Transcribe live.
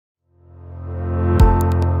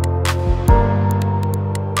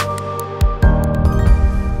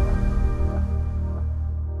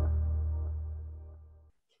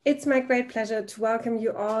It's my great pleasure to welcome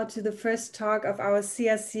you all to the first talk of our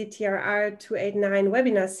CRC-TRR 289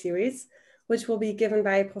 webinar series, which will be given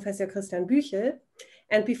by Professor Christian Büchel.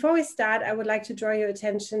 And before we start, I would like to draw your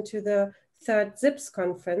attention to the third ZIPS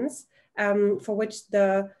conference, for which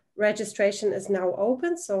the registration is now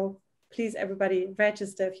open. So please, everybody,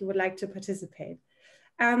 register if you would like to participate.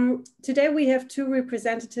 Today we have two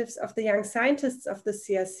representatives of the young scientists of the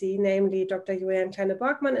CRC, namely Dr. Julian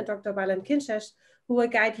Kleine-Borgmann and Dr. Balan Kinchesh, who will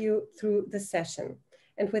guide you through the session.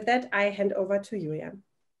 And with that, I hand over to Julian.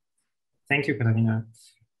 Thank you, Katharina.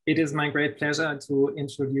 It is my great pleasure to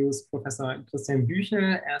introduce Professor Christian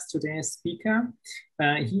Büchel as today's speaker.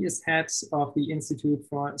 He is head of the Institute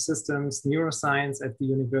for Systems Neuroscience at the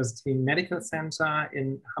University Medical Center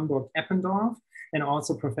in Hamburg-Eppendorf, and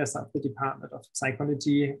also professor of the Department of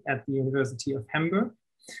Psychology at the University of Hamburg.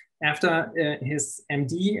 After his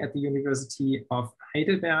MD at the University of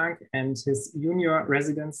Heidelberg and his junior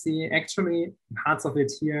residency, actually parts of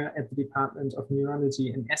it here at the Department of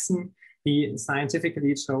Neurology in Essen, he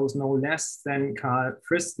scientifically chose no less than Carl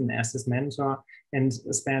Friston as his mentor and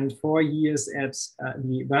spent 4 years at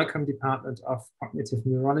the Wellcome Department of Cognitive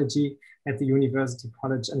Neurology at the University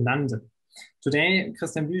College in London. Today,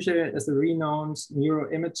 Christian Büchel is a renowned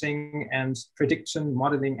neuroimaging and prediction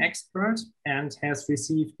modeling expert and has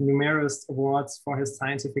received numerous awards for his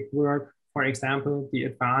scientific work, for example, the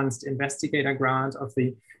Advanced Investigator Grant of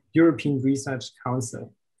the European Research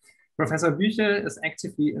Council. Professor Büchel is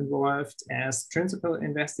actively involved as principal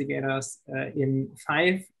investigators in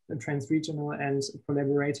 5 transregional and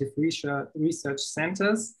collaborative research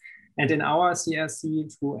centers. And in our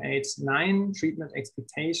CRC-289 treatment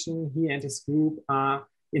expectation, he and his group are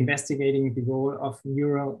investigating the role of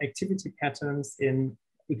neural activity patterns in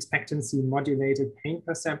expectancy modulated pain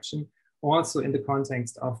perception, also in the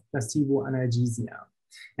context of placebo analgesia.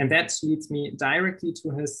 And that leads me directly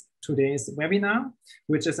to his today's webinar,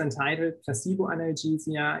 which is entitled Placebo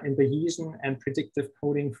Analgesia in Bayesian and Predictive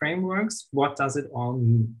Coding Frameworks. What does it all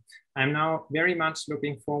mean? I'm now very much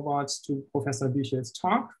looking forward to Professor Büchel's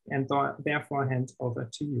talk and therefore hand over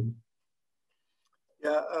to you.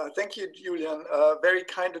 Yeah, thank you, Julian. Very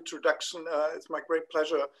kind introduction. It's my great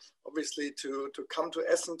pleasure, obviously, to come to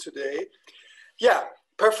Essen today. Yeah,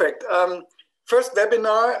 perfect. First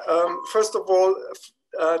webinar. First of all,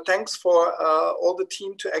 thanks for all the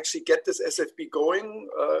team to actually get this SFB going.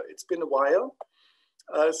 It's been a while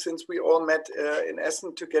since we all met in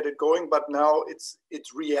Essen to get it going, but now it's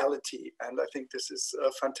reality. And I think this is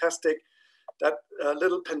fantastic. That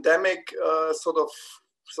little pandemic sort of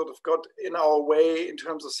got in our way in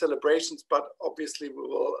terms of celebrations, but obviously we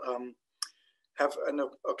will have an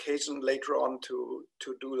occasion later on to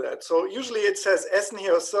do that. So usually it says Essen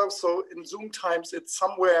here ourselves. So in Zoom times, it's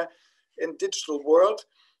somewhere in digital world.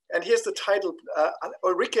 And here's the title.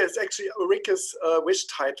 Ulrike is actually Ulrike's wish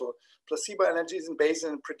title, Placebo Analgesia in Bayesian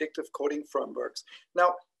and Predictive Coding Frameworks.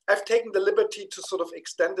 Now, I've taken the liberty to sort of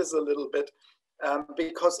extend this a little bit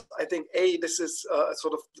because I think, this is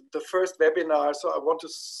sort of the first webinar. So I want to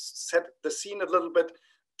set the scene a little bit,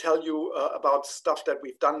 tell you about stuff that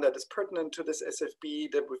we've done that is pertinent to this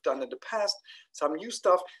SFB that we've done in the past, some new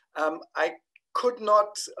stuff. I could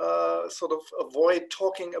not sort of avoid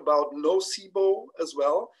talking about nocebo as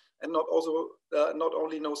well, and not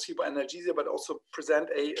only nocebo analgesia, but also present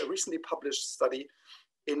a recently published study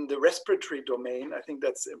in the respiratory domain. I think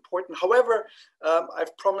that's important. However,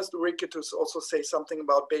 I've promised Ulrike to also say something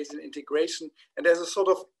about Bayesian integration, and there's a sort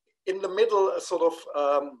of in the middle a sort of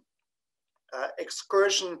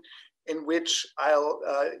excursion in which I'll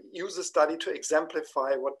use a study to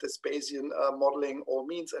exemplify what this Bayesian modeling all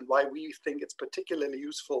means and why we think it's particularly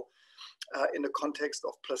useful in the context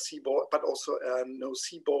of placebo, but also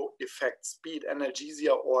nocebo effects, be it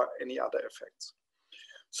analgesia or any other effects.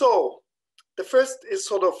 So the first is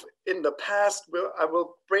sort of in the past, where I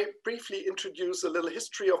will briefly introduce a little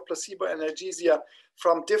history of placebo analgesia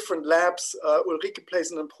from different labs. Ulrike plays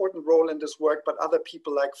an important role in this work, but other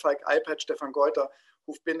people like Falk Alpert, Stefan Geuter,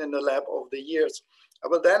 who've been in the lab over the years. I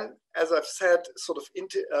will then, as I've said, sort of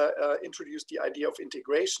introduce the idea of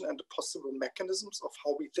integration and the possible mechanisms of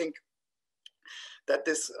how we think that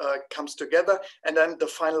this comes together. And then the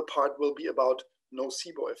final part will be about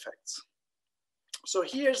nocebo effects. So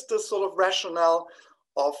here's the sort of rationale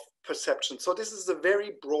of perception. So this is a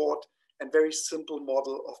very broad and very simple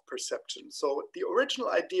model of perception. So the original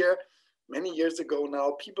idea many years ago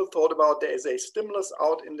now, people thought about there is a stimulus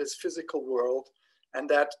out in this physical world, and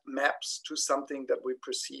that maps to something that we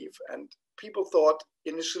perceive. And people thought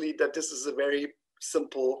initially that this is a very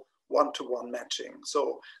simple one-to-one matching.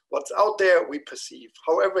 So what's out there, we perceive.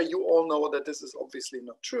 However, you all know that this is obviously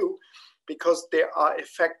not true, because there are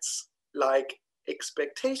effects like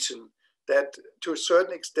expectation that to a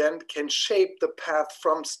certain extent can shape the path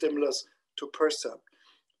from stimulus to percept.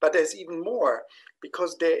 But there's even more,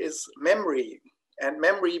 because there is memory, and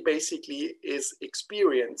memory basically is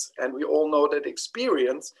experience. And we all know that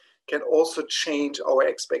experience can also change our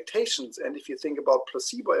expectations. And if you think about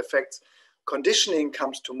placebo effects, conditioning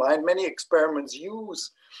comes to mind. Many experiments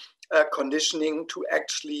use conditioning to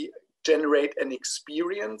actually generate an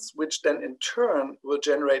experience, which then in turn will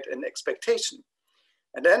generate an expectation.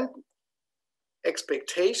 And then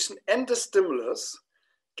expectation and the stimulus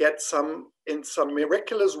get in some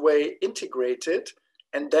miraculous way integrated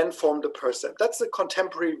and then form the percept. That's the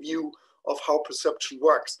contemporary view of how perception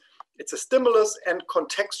works. It's a stimulus and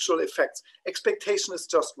contextual effects. Expectation is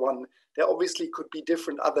just one. There obviously could be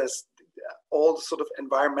different others. All the sort of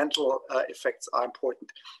environmental effects are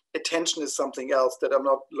important. Attention is something else that I'm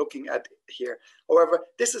not looking at here. However,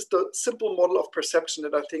 this is the simple model of perception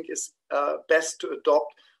that I think is best to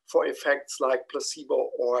adopt for effects like placebo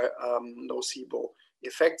or nocebo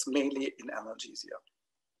effects, mainly in analgesia.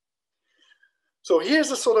 So here's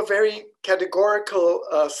a sort of very categorical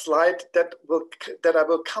slide that I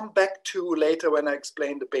will come back to later when I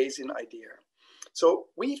explain the Bayesian idea. So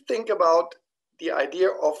we think about the idea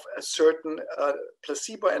of a certain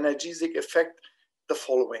placebo analgesic effect the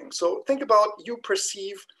following. So think about, you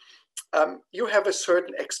perceive, you have a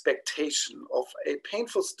certain expectation of a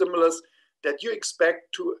painful stimulus that you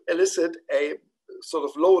expect to elicit a sort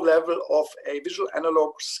of low level of a visual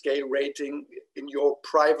analog scale rating in your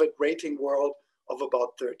private rating world of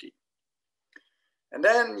about 30. And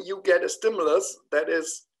then you get a stimulus that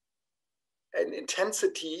is an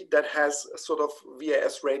intensity that has a sort of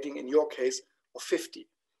VAS rating, in your case, of 50.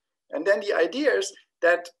 And then the idea is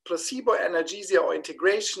that placebo analgesia or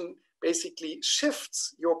integration basically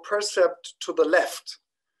shifts your percept to the left,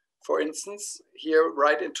 for instance, here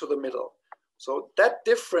right into the middle. So that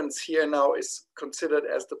difference here now is considered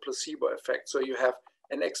as the placebo effect. So you have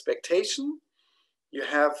an expectation, you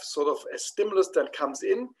have sort of a stimulus that comes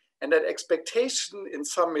in, and that expectation in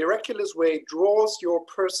some miraculous way draws your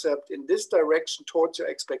percept in this direction towards your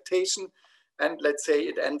expectation. And let's say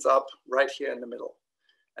it ends up right here in the middle.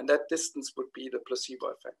 And that distance would be the placebo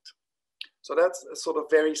effect. So that's a sort of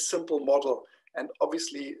very simple model, and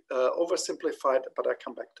obviously oversimplified, but I'll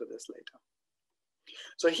come back to this later.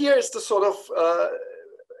 So here is the sort of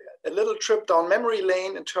a little trip down memory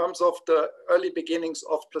lane in terms of the early beginnings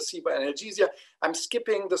of placebo analgesia. I'm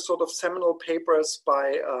skipping the sort of seminal papers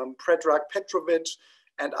by Predrag Petrovic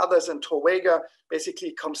and others, and Torwega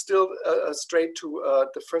basically come still straight to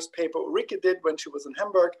the first paper Ulrike did when she was in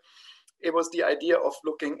Hamburg. It was the idea of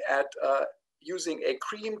looking at using a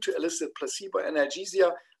cream to elicit placebo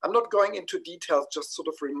analgesia. I'm not going into details, just sort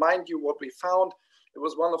of remind you what we found. It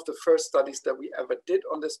was one of the first studies that we ever did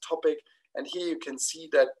on this topic. And here you can see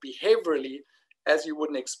that behaviorally, as you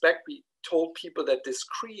wouldn't expect, we told people that this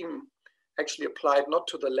cream actually applied not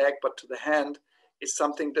to the leg, but to the hand, is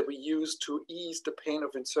something that we use to ease the pain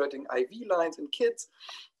of inserting IV lines in kids.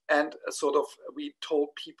 And sort of, we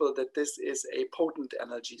told people that this is a potent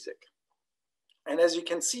analgesic. And as you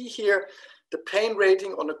can see here, the pain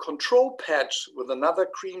rating on a control patch with another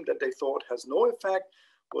cream that they thought has no effect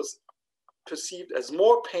was perceived as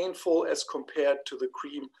more painful as compared to the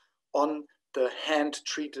cream on the hand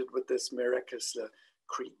treated with this miraculous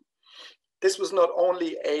cream. This was not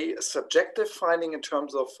only a subjective finding in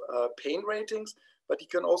terms of pain ratings, but you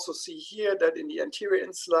can also see here that in the anterior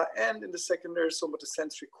insula and in the secondary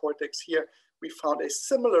somatosensory cortex here, we found a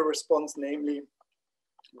similar response, namely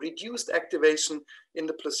reduced activation in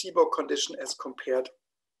the placebo condition as compared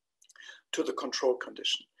to the control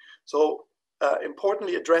condition. So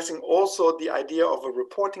importantly, addressing also the idea of a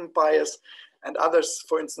reporting bias, and others,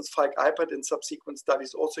 for instance, Falk Eipert in subsequent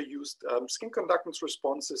studies also used skin conductance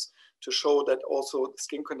responses to show that also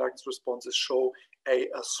skin conductance responses show a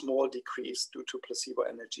small decrease due to placebo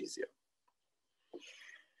analgesia.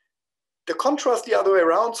 The contrast the other way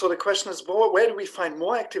around. So the question is, well, where do we find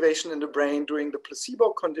more activation in the brain during the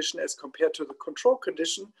placebo condition as compared to the control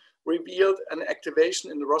condition? Revealed an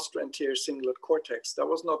activation in the rostroanterior cingulate cortex. That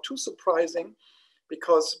was not too surprising,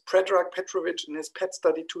 because Predrag Petrovic in his PET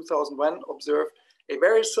study 2001 observed a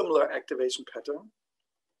very similar activation pattern.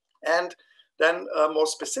 And then more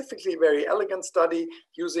specifically, very elegant study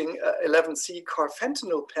using 11C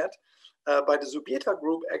carfentanil PET by the Zubieta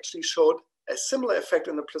group actually showed a similar effect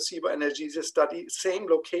in the placebo analgesia study, same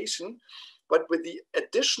location, but with the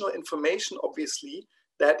additional information, obviously,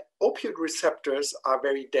 that opioid receptors are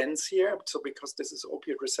very dense here. So because this is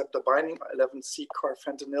opioid receptor binding,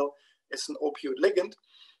 11-C-carfentanyl is an opioid ligand.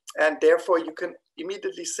 And therefore, you can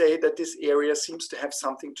immediately say that this area seems to have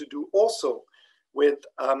something to do also with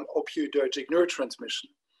opioidergic neurotransmission.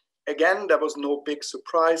 Again, there was no big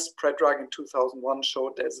surprise. Predrug in 2001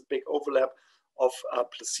 showed there's a big overlap of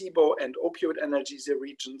placebo and opioid analgesia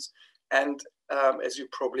regions. And as you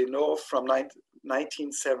probably know, from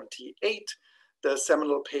 1978, the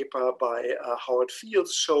seminal paper by Howard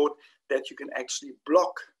Fields showed that you can actually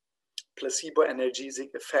block placebo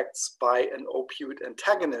analgesic effects by an opioid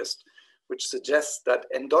antagonist, which suggests that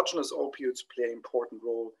endogenous opioids play an important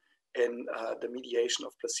role in the mediation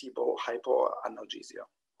of placebo hypoanalgesia.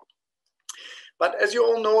 But as you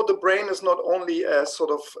all know, the brain is not only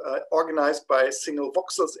organized by single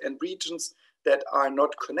voxels and regions that are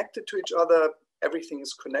not connected to each other. Everything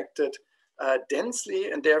is connected densely,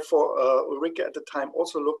 and therefore Ulrike at the time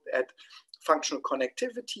also looked at functional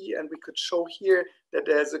connectivity, and we could show here that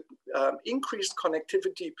there's an increased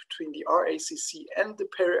connectivity between the RACC and the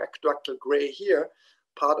periaqueductal gray here,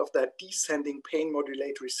 part of that descending pain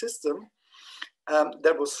modulatory system,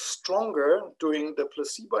 that was stronger during the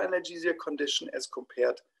placebo analgesia condition as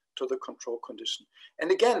compared to the control condition.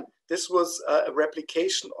 And again, this was a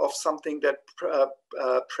replication of something that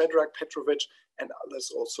Predrag, Petrovich, and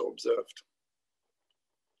others also observed.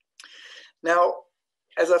 Now,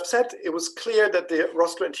 as I've said, it was clear that the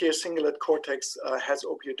rostroanterior cingulate cortex has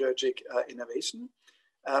opioidergic innervation.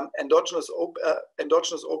 Endogenous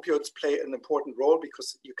opioids play an important role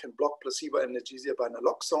because you can block placebo analgesia by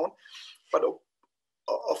naloxone. But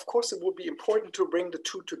of course, it would be important to bring the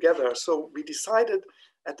two together. So we decided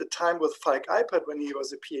at the time with Falk Eipert, when he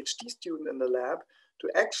was a PhD student in the lab, to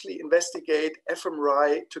actually investigate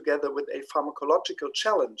fMRI together with a pharmacological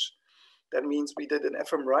challenge. That means we did an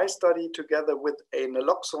fMRI study together with a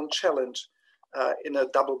naloxone challenge in a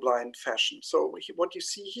double-blind fashion. So what you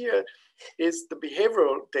see here is the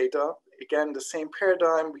behavioral data. Again, the same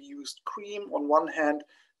paradigm. We used cream on one hand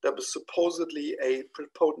that was supposedly a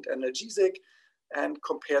potent analgesic, and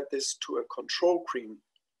compared this to a control cream.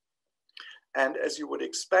 And as you would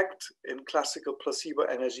expect in classical placebo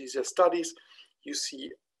analgesia studies, you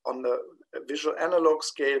see on the visual analog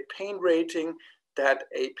scale pain rating that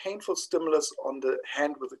a painful stimulus on the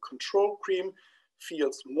hand with a control cream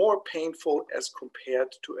feels more painful as compared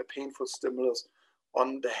to a painful stimulus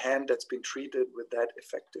on the hand that's been treated with that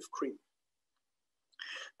effective cream.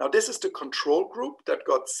 Now, this is the control group that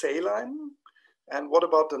got saline. And what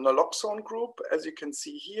about the naloxone group? As you can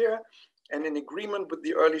see here, and in agreement with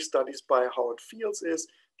the early studies by Howard Fields, is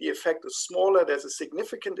the effect is smaller. There's a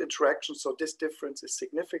significant interaction, so this difference is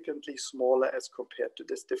significantly smaller as compared to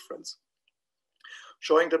this difference,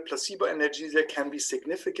 showing that placebo analgesia can be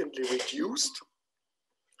significantly reduced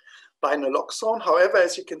by naloxone. However,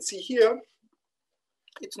 as you can see here,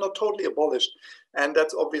 it's not totally abolished. And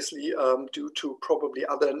that's obviously due to probably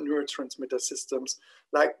other neurotransmitter systems,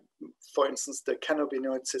 like, for instance, the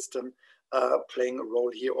cannabinoid system playing a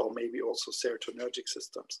role here, or maybe also serotonergic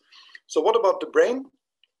systems. So what about the brain?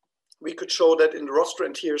 We could show that in the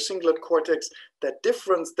rostroanterior cingulate cortex, that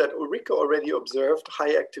difference that Ulrike already observed,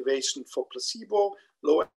 high activation for placebo,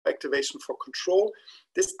 low activation for control,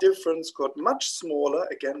 this difference got much smaller,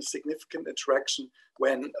 again, significant interaction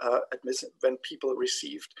when people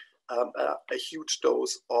received a huge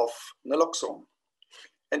dose of naloxone.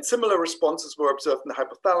 And similar responses were observed in the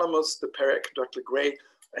hypothalamus, the periaqueductal gray,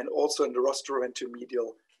 and also in the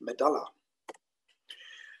rostroventromedial medulla.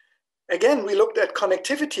 Again, we looked at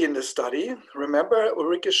connectivity in this study. Remember,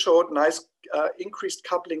 Ulrike showed nice increased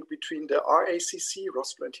coupling between the RACC,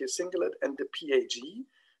 rostroanterior cingulate, and the PAG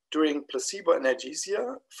during placebo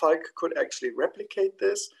analgesia. Falk could actually replicate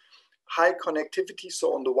this. High connectivity,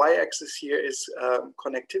 so on the y-axis here is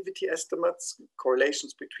connectivity estimates,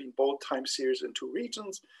 correlations between both time series and two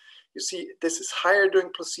regions. You see this is higher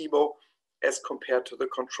during placebo as compared to the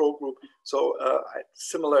control group, so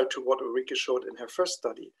similar to what Ulrike showed in her first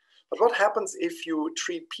study. But what happens if you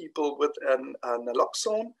treat people with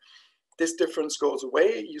naloxone? This difference goes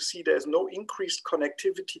away. You see there's no increased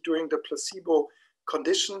connectivity during the placebo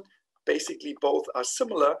condition. Basically, both are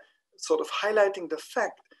similar, sort of highlighting the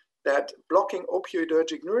fact that blocking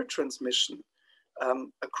opioidergic neurotransmission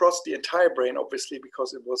across the entire brain, obviously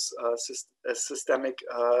because it was a systemic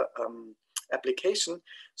application,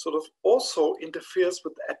 sort of also interferes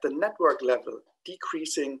with at the network level,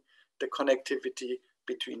 decreasing the connectivity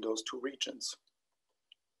between those two regions.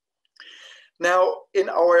 Now, in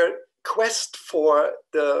our quest for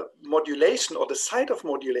the modulation or the site of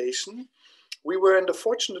modulation, we were in the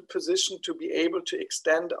fortunate position to be able to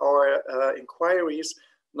extend our inquiries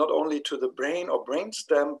not only to the brain or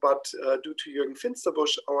brainstem, but due to Jürgen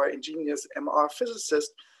Finsterbusch, our ingenious MR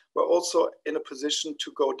physicist, were also in a position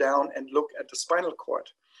to go down and look at the spinal cord.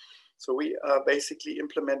 So we basically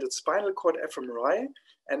implemented spinal cord fMRI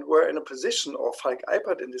and were in a position, or Falk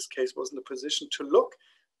Eipert in this case was in a position to look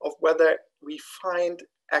of whether we find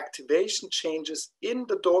activation changes in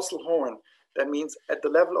the dorsal horn. That means at the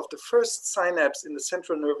level of the first synapse in the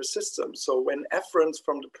central nervous system. So when efferents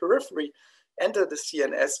from the periphery enter the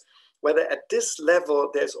CNS, whether at this level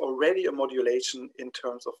there's already a modulation in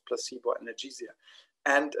terms of placebo analgesia.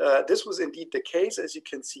 And this was indeed the case, as you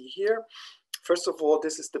can see here. First of all,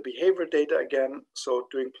 this is the behavior data again. So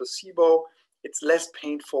doing placebo, it's less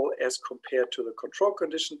painful as compared to the control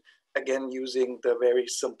condition. Again, using the very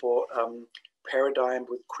simple paradigm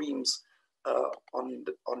with creams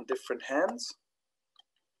on different hands.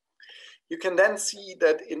 You can then see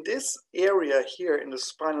that in this area here in the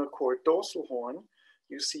spinal cord dorsal horn,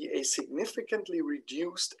 you see a significantly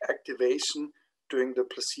reduced activation during the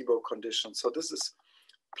placebo condition. So this is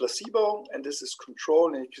placebo and this is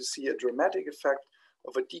control, and you can see a dramatic effect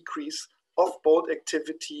of a decrease of both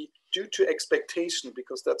activity due to expectation,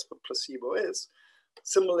 because that's what placebo is.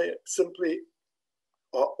 Similarly, simply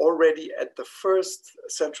or already at the first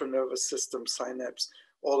central nervous system synapse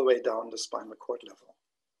all the way down the spinal cord level.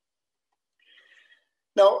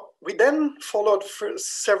 Now, we then followed for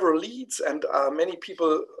several leads, and many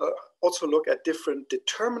people also look at different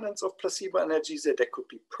determinants of placebo analgesia. That could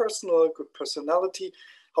be personal, good personality.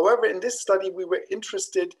 However, in this study, we were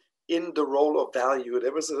interested in the role of value.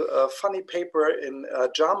 There was a funny paper in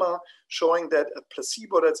JAMA showing that a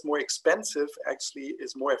placebo that's more expensive actually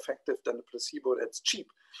is more effective than a placebo that's cheap.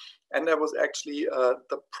 And that was actually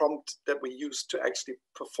the prompt that we used to actually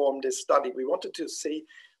perform this study. We wanted to see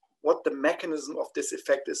what the mechanism of this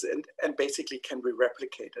effect is and basically can be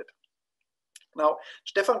replicated. Now,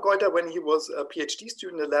 Stefan Goiter, when he was a PhD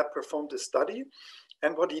student in the lab, performed this study.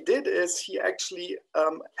 And what he did is he actually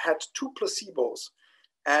had 2 placebos.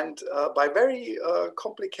 And by very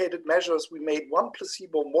complicated measures, we made one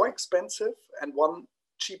placebo more expensive and one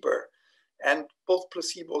cheaper. And both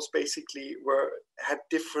placebos basically had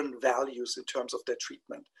different values in terms of their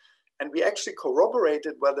treatment. And we actually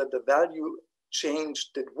corroborated whether the value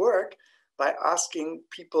change did work by asking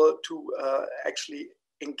people to actually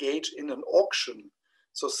engage in an auction.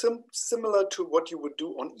 So similar to what you would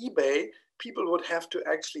do on eBay, people would have to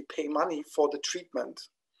actually pay money for the treatment.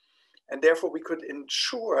 And therefore we could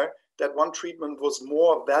ensure that one treatment was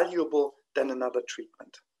more valuable than another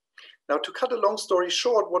treatment. Now, to cut a long story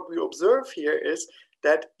short, what we observe here is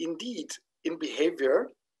that indeed in behavior,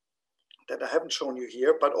 that I haven't shown you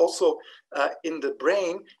here, but also in the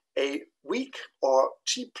brain, a weak or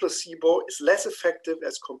cheap placebo is less effective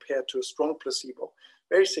as compared to a strong placebo.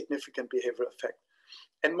 Very significant behavioral effect.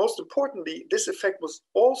 And most importantly, this effect was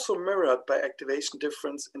also mirrored by activation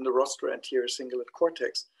difference in the rostro-anterior cingulate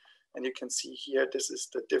cortex. And you can see here, this is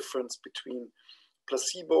the difference between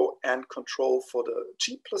placebo and control for the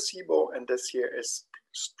cheap placebo. And this here is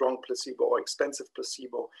strong placebo or expensive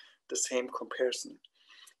placebo, the same comparison.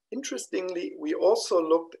 Interestingly, we also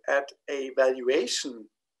looked at a valuation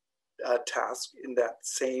task in that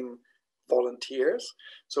same volunteers.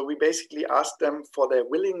 So we basically asked them for their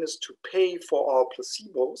willingness to pay for our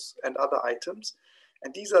placebos and other items.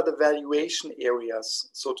 And these are the valuation areas,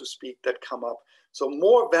 so to speak, that come up. So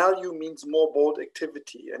more value means more bold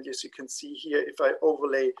activity. And as you can see here, if I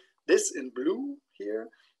overlay this in blue here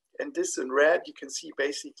and this in red, you can see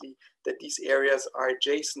basically that these areas are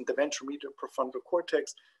adjacent, the ventromedial prefrontal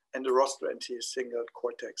cortex and the rostro-anterior cingulate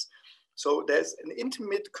cortex. So there's an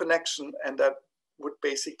intimate connection, and that would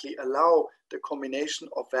basically allow the combination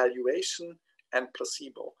of valuation and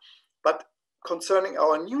placebo. But concerning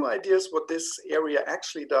our new ideas, what this area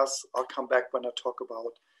actually does, I'll come back when I talk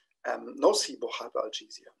about nocebo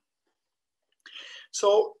hyperalgesia.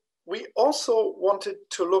 So we also wanted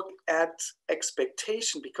to look at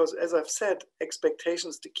expectation, because as I've said, expectation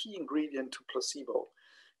is the key ingredient to placebo.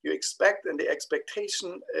 You expect, and the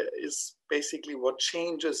expectation is basically what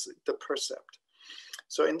changes the percept.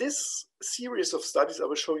 So in this series of studies, I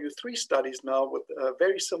will show you 3 studies now with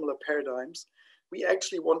very similar paradigms. We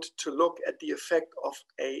actually wanted to look at the effect of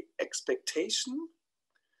an expectation,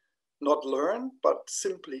 not learned, but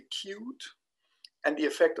simply cued, and the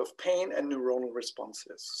effect of pain and neuronal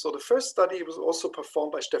responses. So the first study was also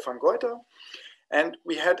performed by Stefan Goiter, and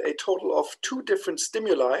we had a total of 2 different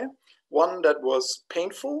stimuli, one that was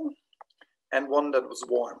painful and one that was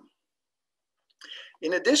warm.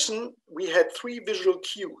 In addition, we had 3 visual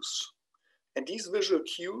cues, and these visual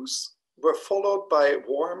cues were followed by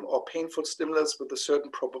warm or painful stimulus with a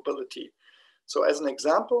certain probability. So as an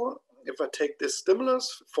example, if I take this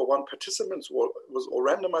stimulus for one participant, was all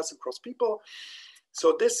randomized across people.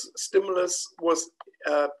 So this stimulus was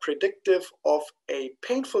predictive of a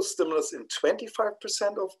painful stimulus in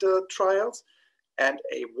 25% of the trials and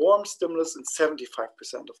a warm stimulus in 75%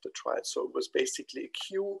 of the trials. So it was basically a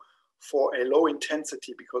cue for a low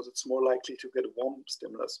intensity because it's more likely to get a warm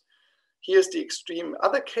stimulus. Here's the extreme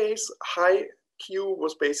other case. High Q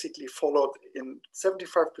was basically followed in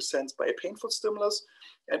 75% by a painful stimulus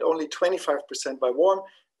and only 25% by warm.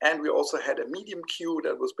 And we also had a medium Q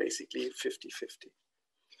that was basically 50-50.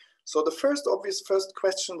 So the first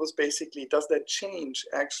question was basically, does that change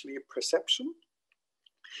actually perception?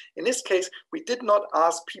 In this case, we did not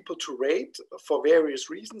ask people to rate for various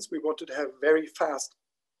reasons. We wanted to have very fast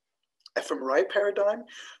fMRI paradigm.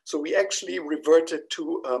 So we actually reverted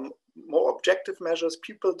to more objective measures,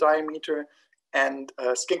 pupil diameter, and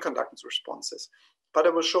skin conductance responses. But I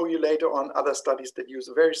will show you later on other studies that use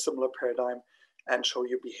a very similar paradigm and show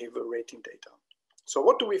you behavioral rating data. So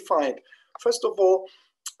what do we find? First of all,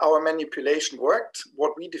 our manipulation worked.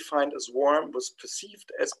 What we defined as warm was perceived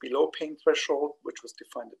as below pain threshold, which was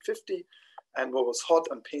defined at 50, and what was hot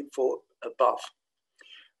and painful above.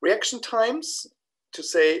 Reaction times to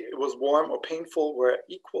say it was warm or painful were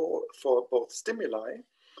equal for both stimuli.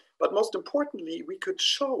 But most importantly, we could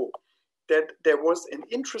show that there was an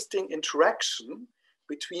interesting interaction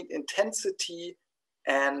between intensity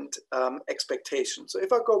and expectation. So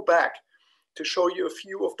if I go back to show you a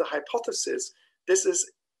few of the hypotheses, this is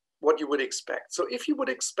what you would expect. So if you would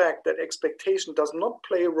expect that expectation does not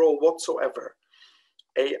play a role whatsoever,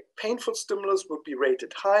 a painful stimulus would be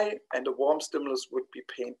rated high and a warm stimulus would be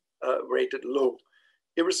rated low,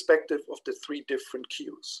 irrespective of the three different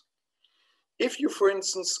cues. If you, for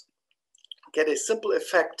instance, get a simple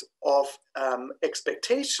effect of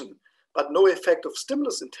expectation, but no effect of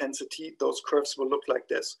stimulus intensity, those curves will look like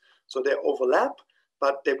this. So they overlap,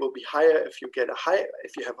 but they will be higher if you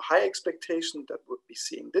have a high expectation, that would be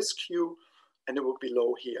seeing this cue, and it will be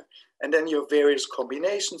low here. And then you have various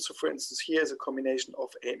combinations. So for instance, here is a combination of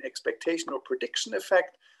an expectation or prediction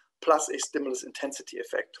effect plus a stimulus intensity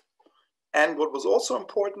effect. And what was also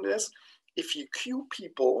important is if you cue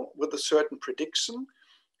people with a certain prediction,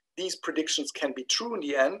 these predictions can be true in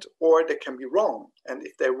the end, or they can be wrong. And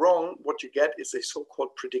if they're wrong, what you get is a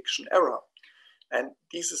so-called prediction error. And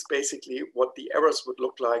this is basically what the errors would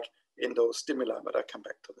look like in those stimuli, but I'll come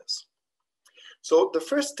back to this. So the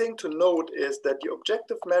first thing to note is that the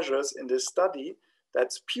objective measures in this study,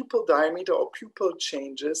 that's pupil diameter or pupil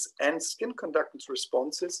changes and skin conductance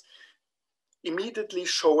responses, immediately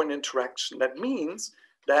show an interaction. That means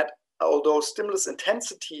that although stimulus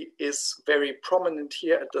intensity is very prominent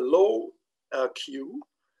here at the low Q,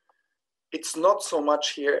 it's not so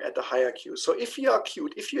much here at the higher Q. So if you are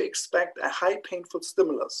cued, if you expect a high painful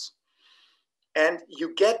stimulus and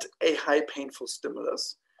you get a high painful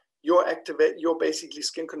stimulus, your basically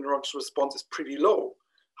skin conductance response is pretty low.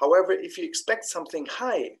 However, if you expect something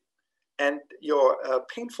high and your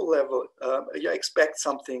painful level, you expect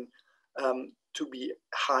something to be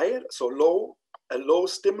high, so low, a low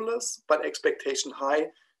stimulus, but expectation high,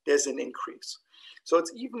 there's an increase. So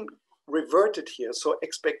it's even reverted here. So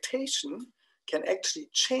expectation can actually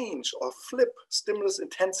change or flip stimulus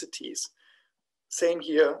intensities. Same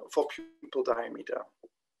here for pupil diameter.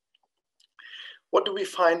 What do we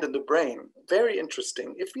find in the brain? Very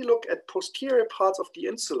interesting. If we look at posterior parts of the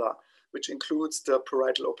insula, which includes the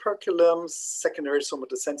parietal operculum, secondary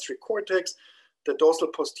somatosensory cortex, the dorsal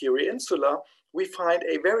posterior insula, we find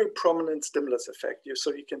a very prominent stimulus effect.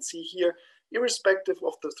 So you can see here, irrespective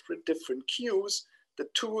of the three different cues, the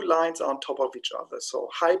two lines are on top of each other. So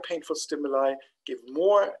high painful stimuli give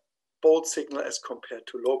more bold signal as compared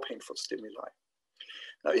to low painful stimuli.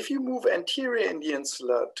 Now, if you move anterior in the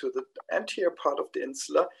insula to the anterior part of the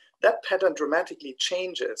insula, that pattern dramatically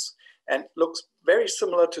changes and looks very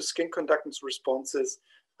similar to skin conductance responses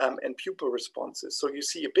and pupil responses. So you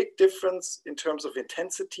see a big difference in terms of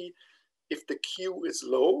intensity if the Q is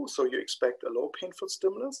low, so you expect a low painful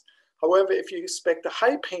stimulus. However, if you expect a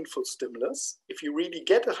high painful stimulus, if you really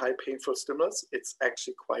get a high painful stimulus, it's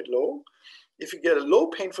actually quite low. If you get a low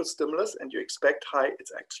painful stimulus and you expect high,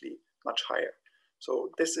 it's actually much higher.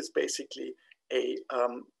 So this is basically a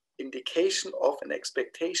indication of an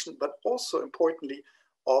expectation, but also importantly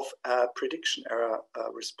of a prediction error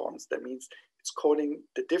response. That means it's coding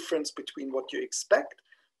the difference between what you expect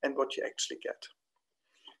and what you actually get.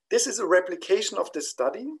 This is a replication of this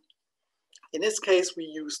study. In this case, we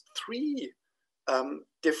used three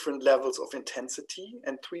different levels of intensity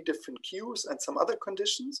and three different cues and some other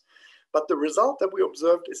conditions. But the result that we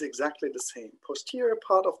observed is exactly the same. Posterior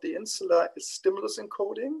part of the insula is stimulus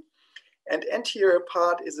encoding, and anterior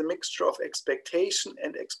part is a mixture of expectation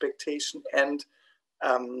and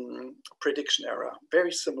prediction error,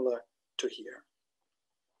 very similar to here.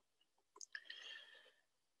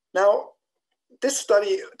 Now, this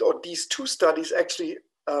study, or these two studies actually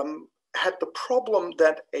had the problem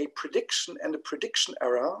that a prediction and a prediction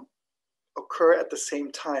error occur at the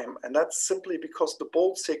same time. And that's simply because the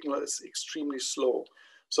bold signal is extremely slow.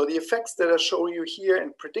 So the effects that I show you here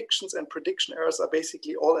in predictions and prediction errors are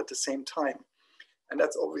basically all at the same time. And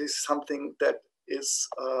that's obviously something that is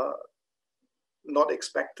not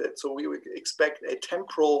expected. So we would expect a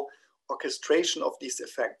temporal orchestration of these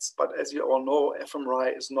effects. But as you all know,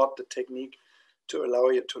 fMRI is not the technique to allow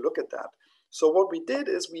you to look at that. So what we did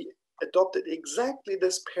is we adopted exactly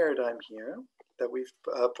this paradigm here that we've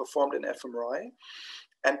performed in fMRI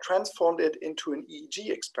and transformed it into an EEG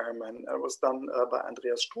experiment. It was done by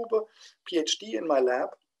Andreas Strube, PhD in my lab,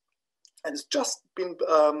 and it's just been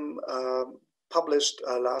published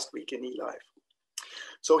last week in eLife.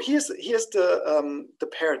 So here's the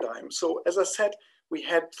paradigm. So as I said, we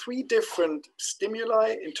had 3 different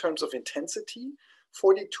stimuli in terms of intensity,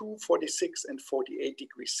 42, 46, and 48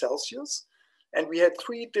 degrees Celsius. And we had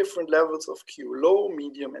 3 different levels of Q, low,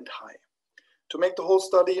 medium, and high. To make the whole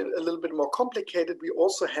study a little bit more complicated, we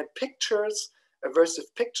also had pictures,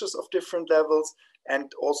 aversive pictures of different levels, and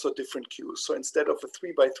also different Qs. So instead of a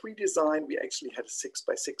 3x3 design, we actually had a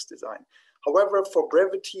 6x6 design. However, for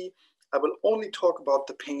brevity, I will only talk about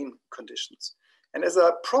the pain conditions. And as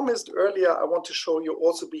I promised earlier, I want to show you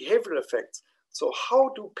also behavioral effects. So how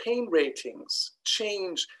do pain ratings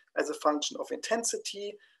change as a function of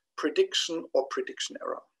intensity, prediction, or prediction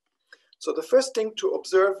error? So the first thing to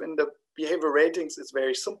observe in the behavior ratings is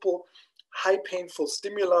very simple. High painful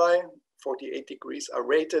stimuli, 48 degrees, are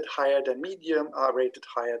rated higher than medium, are rated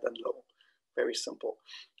higher than low. Very simple.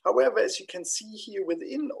 However, as you can see here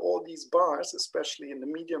within all these bars, especially in the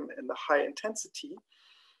medium and the high intensity,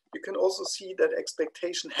 you can also see that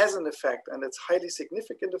expectation has an effect, and it's highly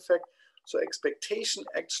significant effect. So expectation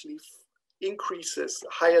actually increases. The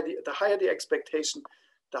higher the expectation,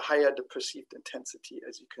 the higher the perceived intensity,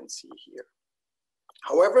 as you can see here.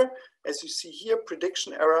 However, as you see here,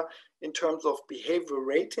 prediction error in terms of behavioral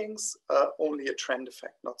ratings, only a trend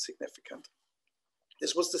effect, not significant.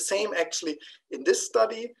 This was the same actually in this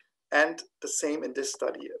study and the same in this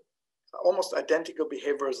study. Almost identical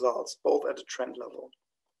behavior results, both at a trend level.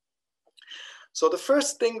 So the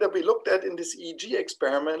first thing that we looked at in this EEG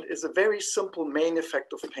experiment is a very simple main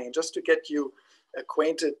effect of pain, just to get you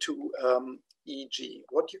acquainted to EEG.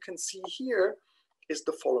 What you can see here is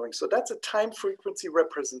the following. So that's a time frequency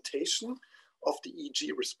representation of the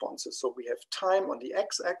EEG responses. So we have time on the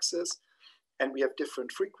x-axis and we have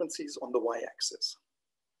different frequencies on the y-axis.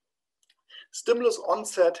 Stimulus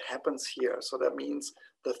onset happens here. So that means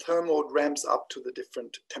the thermode ramps up to the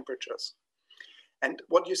different temperatures. And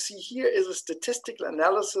what you see here is a statistical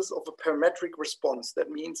analysis of a parametric response.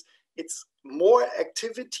 That means it's more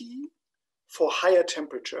activity for higher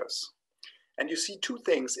temperatures. And you see 2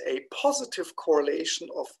 things, a positive correlation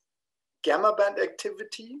of gamma band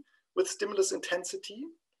activity with stimulus intensity,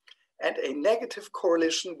 and a negative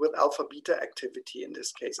correlation with alpha beta activity in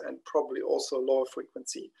this case, and probably also lower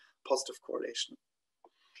frequency positive correlation.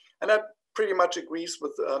 And that pretty much agrees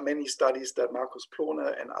with many studies that Markus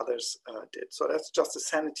Ploner and others did. So that's just a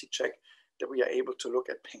sanity check that we are able to look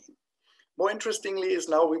at pain. More interestingly is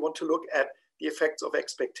now we want to look at the effects of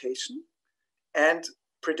expectation and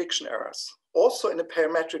prediction errors, also in a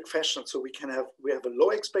parametric fashion. So we have a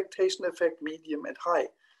low expectation effect, medium, and high.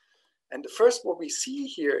 And the first what we see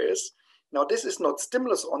here is, now this is not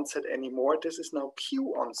stimulus onset anymore, this is now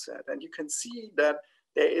Q onset. And you can see that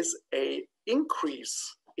there is an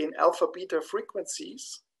increase in alpha beta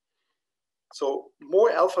frequencies. So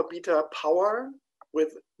more alpha beta power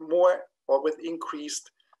with more or with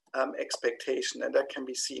increased expectation. And that can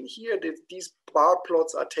be seen here. These bar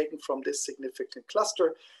plots are taken from this significant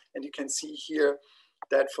cluster. And you can see here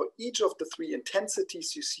that for each of the 3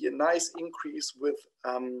 intensities, you see a nice increase with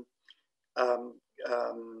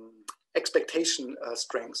expectation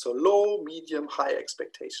strength. So low, medium, high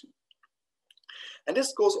expectation. And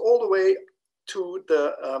this goes all the way to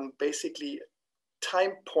the basically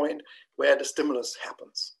time point where the stimulus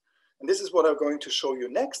happens. And this is what I'm going to show you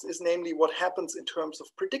next, is namely what happens in terms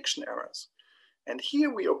of prediction errors. And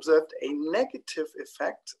here we observed a negative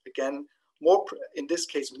effect. Again, more, in this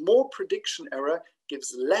case, more prediction error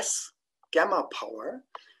gives less gamma power.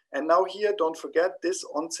 And now here, don't forget, this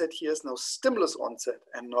onset here is now stimulus onset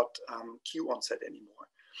and not Q onset anymore.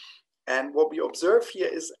 And what we observe here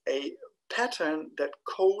is a pattern that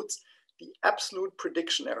codes the absolute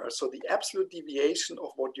prediction error, so the absolute deviation of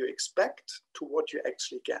what you expect to what you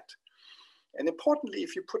actually get. And importantly,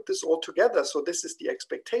 if you put this all together, so this is the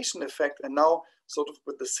expectation effect, and now sort of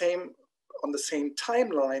with the same, on the same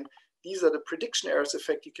timeline, these are the prediction errors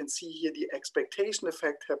effect. You can see here the expectation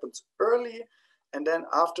effect happens early, and then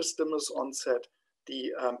after stimulus onset,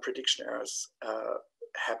 the prediction errors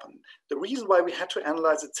happen. The reason why we had to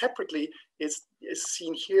analyze it separately is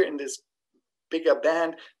seen here in this bigger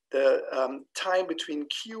band. The time between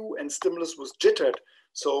cue and stimulus was jittered,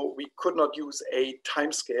 so we could not use a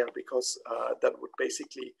time scale because that would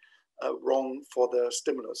basically wrong for the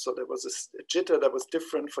stimulus. So there was a jitter that was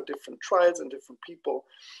different for different trials and different people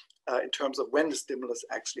in terms of when the stimulus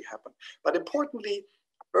actually happened. But importantly,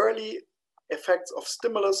 early effects of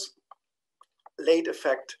stimulus, late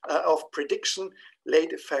effect of prediction,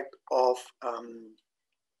 late effect of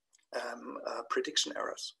prediction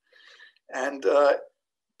errors. And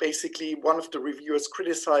basically, one of the reviewers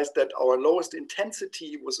criticized that our lowest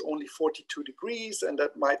intensity was only 42 degrees, and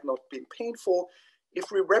that might not be painful. If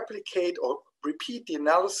we replicate or repeat the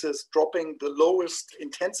analysis, dropping the lowest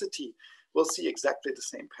intensity, we'll see exactly the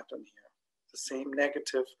same pattern here, the same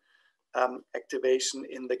negative activation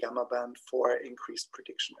in the gamma band for increased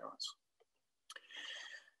prediction errors.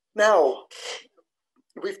 Now,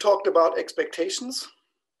 we've talked about expectations,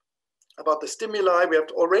 about the stimuli. We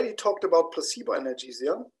have already talked about placebo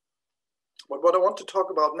analgesia. But what I want to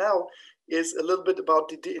talk about now is a little bit about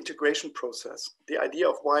the integration process, the idea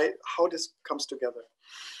of how this comes together.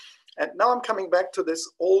 And now I'm coming back to this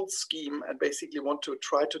old scheme and basically want to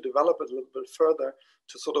try to develop it a little bit further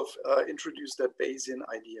to sort of introduce that Bayesian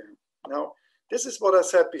idea. Now, this is what I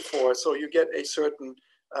said before. So you get a certain,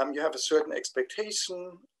 you have a certain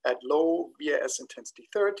expectation at low VAS intensity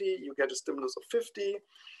 30, you get a stimulus of 50,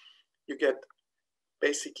 you get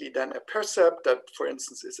basically then a percept that, for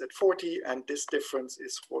instance, is at 40, and this difference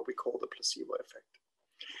is what we call the placebo effect.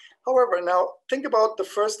 However, now think about the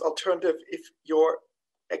first alternative. If your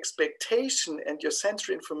expectation and your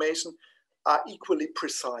sensory information are equally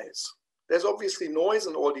precise, there's obviously noise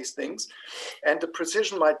in all these things, and the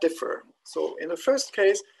precision might differ. So in the first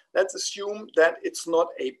case, let's assume that it's not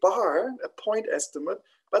a bar, a point estimate,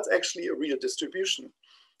 but it's actually a real distribution.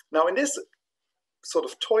 Now, in this sort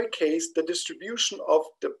of toy case, the distribution of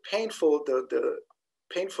the painful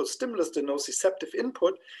stimulus, the nociceptive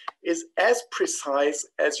input, is as precise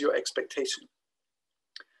as your expectation.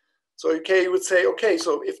 So, okay, you would say, okay,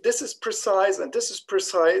 so if this is precise and this is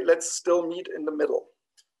precise, let's still meet in the middle.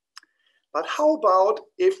 But how about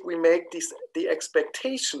if we make the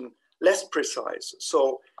expectation less precise?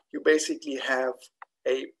 So you basically have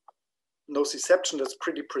a nociception that's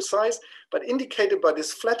pretty precise, but indicated by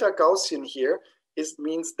this flatter Gaussian here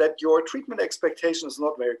means that your treatment expectation is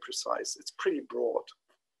not very precise. It's pretty broad.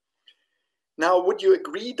 Now, would you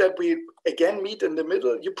agree that we again meet in the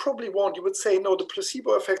middle? You probably won't. You would say, no, the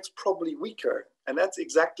placebo effect's probably weaker. And that's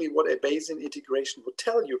exactly what a Bayesian integration would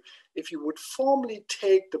tell you. If you would formally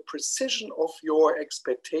take the precision of your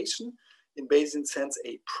expectation, in Bayesian sense,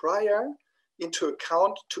 a prior, into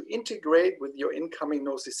account to integrate with your incoming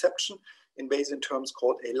nociception, in Bayesian terms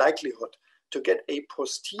called a likelihood, to get a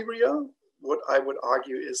posterior, what I would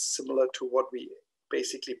argue is similar to what we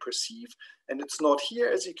basically perceive. And it's not here,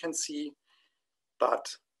 as you can see, but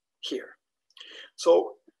here.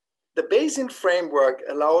 So the Bayesian framework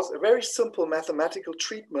allows a very simple mathematical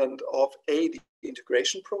treatment of A, the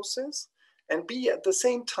integration process, and B, at the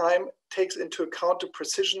same time, takes into account the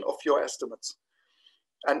precision of your estimates.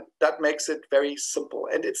 And that makes it very simple.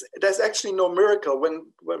 And there's actually no miracle.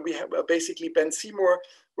 When we have basically Ben Seymour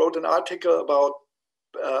wrote an article about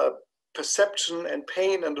perception and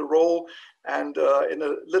pain and the role, and in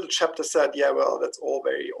a little chapter said, yeah, well, that's all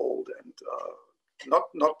very old, and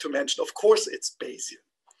not to mention, of course, it's Bayesian.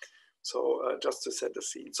 So just to set the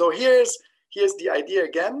scene. So here's the idea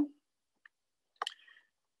again.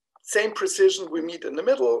 Same precision, we meet in the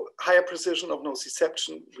middle. Higher precision of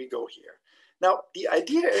nociception, we go here. Now, the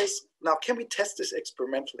idea is, now can we test this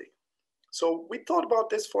experimentally? So we thought about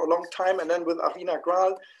this for a long time, and then with Avina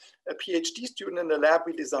Gral, a PhD student in the lab,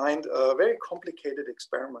 we designed a very complicated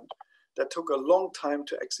experiment that took a long time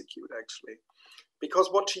to execute, actually. Because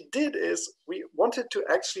what she did is, we wanted to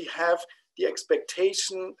actually have the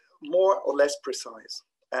expectation more or less precise.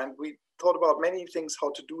 And we thought about many things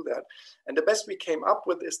how to do that. And the best we came up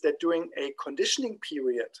with is that during a conditioning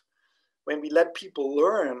period, when we let people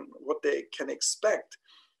learn what they can expect,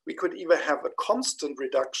 we could either have a constant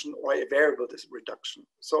reduction or a variable reduction.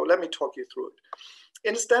 So let me talk you through it.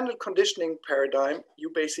 In a standard conditioning paradigm,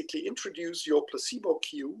 you basically introduce your placebo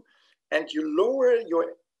cue, and you lower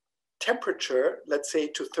your temperature, let's say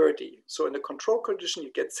to 30. So in the control condition,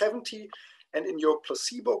 you get 70, and in your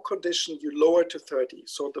placebo condition, you lower to 30.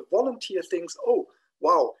 So the volunteer thinks, oh,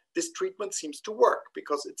 wow, this treatment seems to work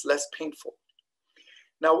because it's less painful.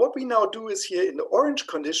 Now, what we now do is here in the orange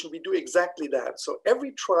condition, we do exactly that. So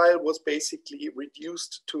every trial was basically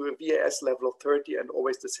reduced to a VAS level of 30 and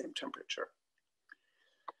always the same temperature.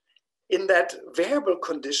 In that variable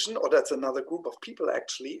condition, or that's another group of people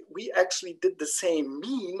actually, we actually did the same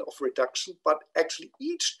mean of reduction, but actually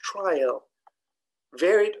each trial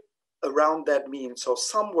varied around that mean. So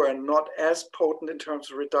some were not as potent in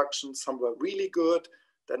terms of reduction, some were really good,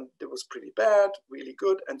 then it was pretty bad, really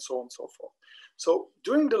good, and so on and so forth. So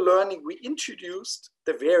during the learning, we introduced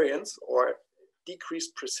the variance or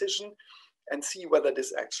decreased precision and see whether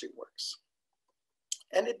this actually works.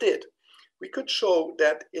 And it did. We could show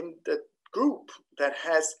that in the group that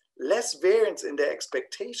has less variance in their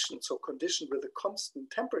expectation, so conditioned with a constant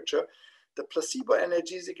temperature, the placebo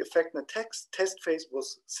analgesic effect in the test phase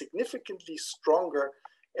was significantly stronger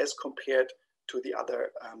as compared to the other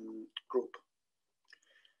group.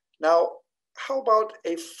 Now, how about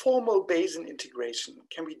a formal Bayesian integration?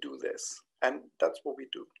 Can we do this? And that's what we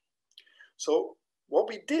do. So what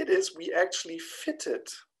we did is we actually fitted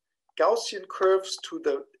Gaussian curves to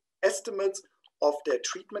the estimates of their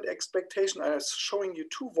treatment expectation. I'm showing you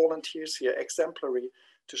two volunteers here, exemplary,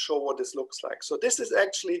 to show what this looks like. So this is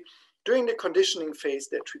actually during the conditioning phase,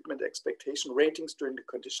 their treatment expectation, ratings during the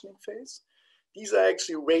conditioning phase. These are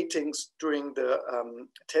actually ratings during the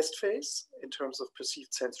test phase in terms of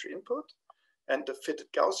perceived sensory input and the fitted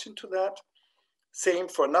Gaussian to that. Same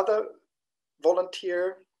for another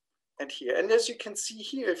volunteer and here. And as you can see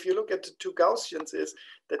here, if you look at the two Gaussians, is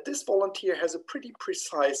that this volunteer has a pretty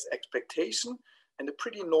precise expectation and a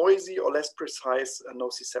pretty noisy or less precise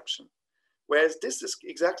nociception. Whereas this is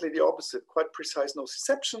exactly the opposite, quite precise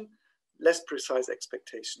nociception, less precise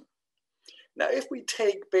expectation. Now, if we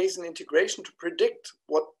take Bayesian integration to predict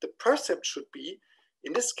what the percept should be,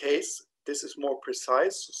 in this case, this is more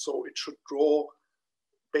precise, so it should draw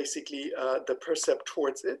basically the percept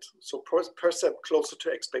towards it. So percept closer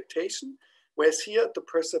to expectation, whereas here the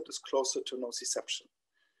percept is closer to nociception.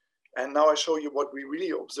 And now I show you what we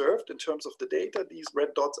really observed in terms of the data. These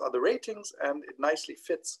red dots are the ratings, and it nicely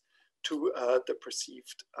fits to the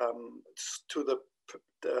perceived, to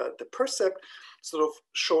the percept, sort of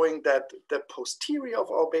showing that the posterior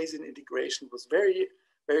of our Bayesian integration was very,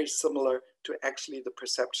 very similar to actually the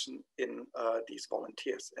perception in these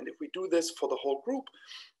volunteers. And if we do this for the whole group,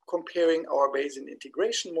 comparing our Bayesian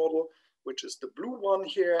integration model, which is the blue one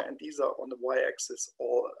here, and these are on the y-axis,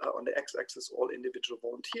 all on the x-axis, all individual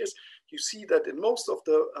volunteers, you see that in most of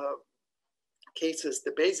the cases,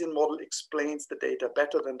 the Bayesian model explains the data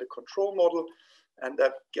better than the control model, and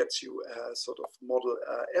that gets you sort of model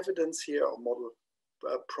evidence here, or model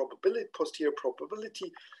probability, posterior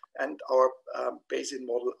probability, and our Bayesian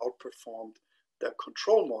model outperformed the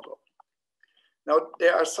control model. Now,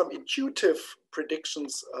 there are some intuitive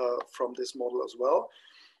predictions from this model as well,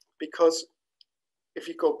 because if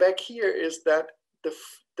you go back here, is that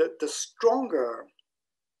the stronger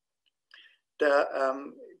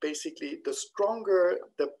basically the stronger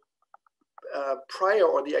the prior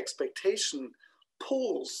or the expectation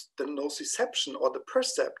pulls the nociception or the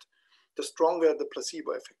percept, the stronger the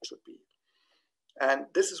placebo effect should be. And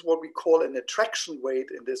this is what we call an attraction weight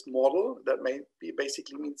in this model. That may be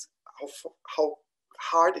basically means how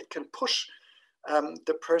hard it can push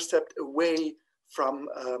the percept away from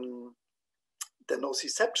the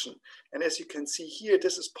nociception. And as you can see here,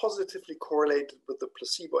 this is positively correlated with the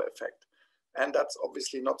placebo effect. And that's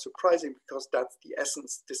obviously not surprising, because that's the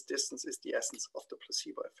essence, this distance is the essence of the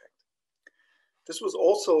placebo effect. This was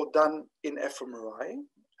also done in fMRI.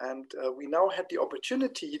 And we now had the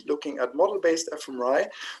opportunity, looking at model-based fMRI,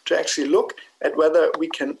 to actually look at whether we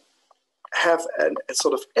can have a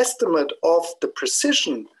sort of estimate of the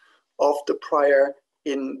precision of the prior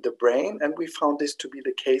in the brain. And we found this to be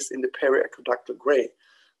the case in the periaqueductal gray.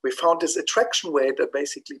 We found this attraction weight that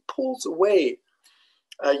basically pulls away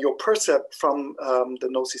your percept from the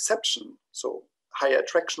nociception. So higher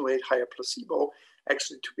attraction weight, higher placebo,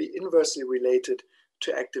 actually to be inversely related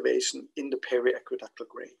to activation in the periaqueductal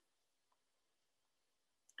gray.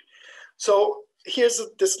 So here's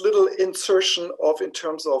this little insertion of, in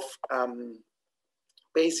terms of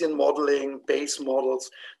Bayesian modeling, Bayes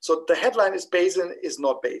models. So the headline is Bayesian is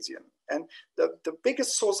not Bayesian. And the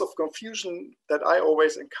biggest source of confusion that I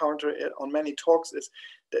always encounter on many talks is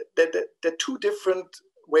that there are two different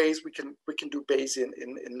ways we can do Bayesian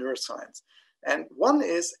in neuroscience. And one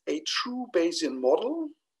is a true Bayesian model,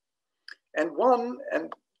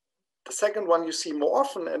 and The second one you see more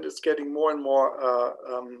often, and it's getting more and more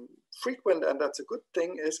frequent, and that's a good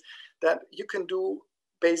thing, is that you can do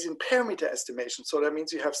Bayesian parameter estimation. So that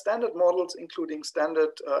means you have standard models, including standard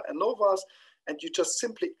ANOVAs, and you just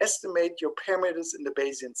simply estimate your parameters in the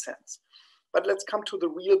Bayesian sense. But let's come to the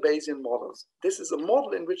real Bayesian models. This is a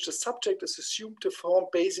model in which the subject is assumed to form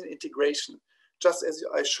Bayesian integration, just as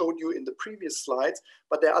I showed you in the previous slides,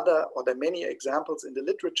 but there are many examples in the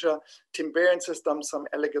literature. Tim Behrens has done some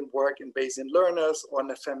elegant work in Bayesian learners, or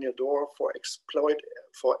Nathaniel Dorr for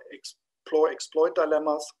explore-exploit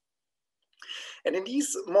dilemmas. And in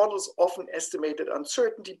these models, often estimated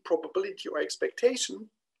uncertainty, probability, or expectation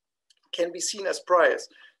can be seen as priors.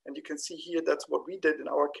 And you can see here, that's what we did in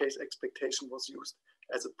our case. Expectation was used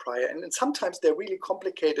as a prior. And then sometimes they're really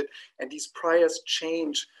complicated, and these priors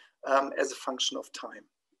change as a function of time.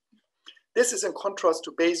 This is in contrast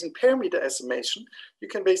to Bayesian parameter estimation. You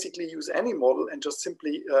can basically use any model and just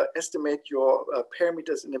simply estimate your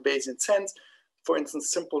parameters in a Bayesian sense. For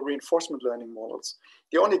instance, simple reinforcement learning models.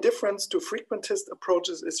 The only difference to frequentist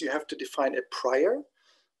approaches is you have to define a prior,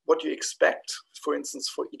 what you expect, for instance,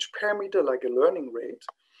 for each parameter, like a learning rate.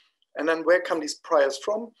 And then where come these priors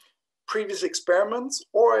from? Previous experiments,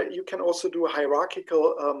 or you can also do a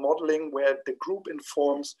hierarchical modeling where the group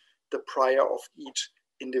informs the prior of each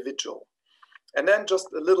individual. And then just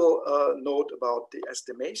a little note about the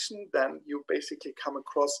estimation. Then you basically come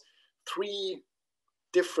across three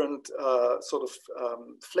different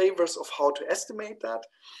flavors of how to estimate that.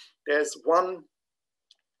 There's one,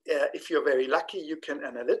 if you're very lucky, you can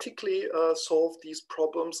analytically solve these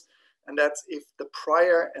problems. And that's if the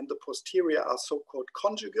prior and the posterior are so-called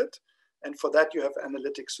conjugate. And for that, you have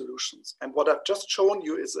analytic solutions. And what I've just shown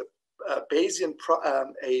you is a Bayesian,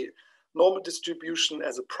 a normal distribution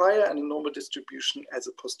as a prior and a normal distribution as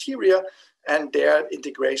a posterior. And their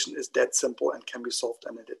integration is that simple and can be solved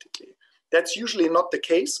analytically. That's usually not the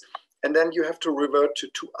case. And then you have to revert to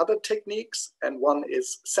two other techniques. And one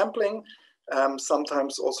is sampling,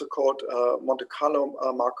 sometimes also called Monte Carlo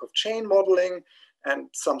Markov chain modeling, and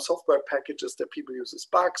some software packages that people use as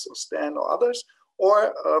Bugs or Stan or others.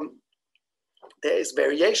 Or there is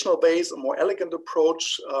variational Bayes, a more elegant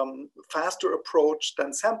approach, faster approach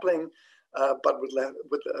than sampling, but with a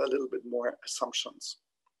little bit more assumptions.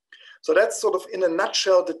 So that's sort of, in a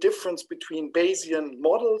nutshell, the difference between Bayesian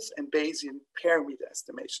models and Bayesian parameter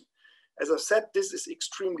estimation. As I've said, this is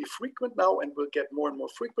extremely frequent now and will get more and more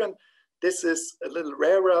frequent. This is a little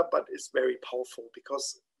rarer, but it's very powerful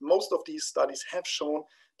because most of these studies have shown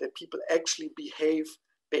that people actually behave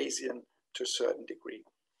Bayesian to a certain degree.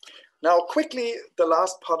 Now, quickly, the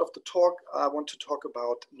last part of the talk, I want to talk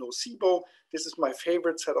about nocebo. This is my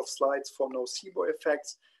favorite set of slides for nocebo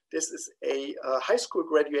effects. This is a high school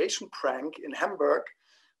graduation prank in Hamburg,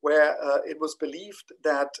 where it was believed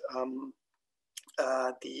that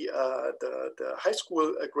the high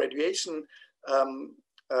school graduation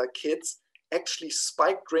kids actually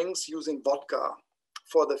spiked drinks using vodka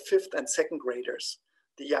for the 5th and 2nd graders,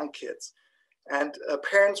 the young kids. And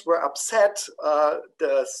parents were upset.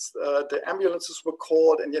 The ambulances were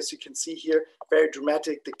called, and yes, you can see here, very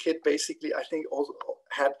dramatic. The kid basically, I think, also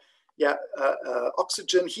had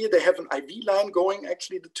oxygen. Here they have an IV line going,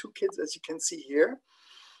 actually, the two kids, as you can see here.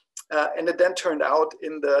 And it then turned out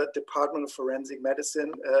in the Department of Forensic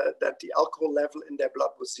Medicine that the alcohol level in their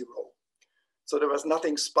blood was 0. So there was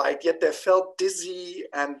nothing spiked, yet they felt dizzy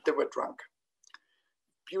and they were drunk.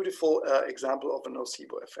 Beautiful example of a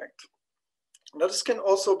nocebo effect. Now, this can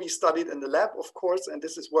also be studied in the lab, of course, and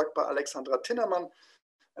this is work by Alexandra Tinnermann.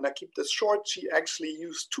 And I keep this short. She actually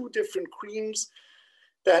used 2 different creams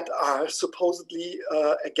that are supposedly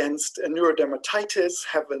against neurodermatitis,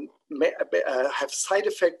 have side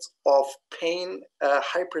effects of pain,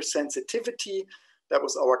 hypersensitivity. That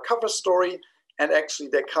was our cover story. And actually,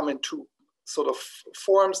 they come in 2 sort of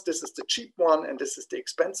forms. This is the cheap one, and this is the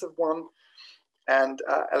expensive one. And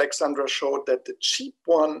Alexandra showed that the cheap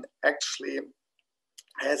one actually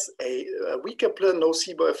has a weaker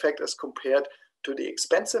nocebo effect as compared to the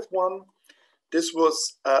expensive one. This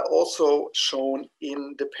was also shown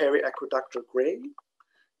in the periaqueductal gray.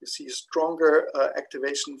 You see stronger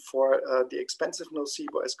activation for the expensive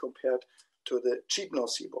nocebo as compared to the cheap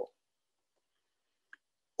nocebo.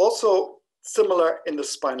 Also similar in the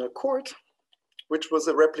spinal cord, which was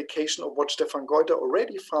a replication of what Stefan Goiter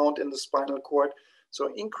already found in the spinal cord.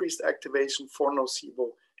 So increased activation for nocebo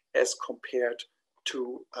as compared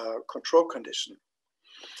to control condition.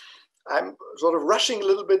 I'm sort of rushing a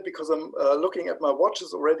little bit because I'm looking at my watch.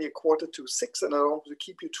 It's already 5:45, and I don't want to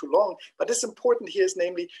keep you too long. But it's important here is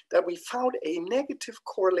namely that we found a negative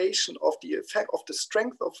correlation of the effect of the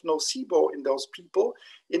strength of nocebo in those people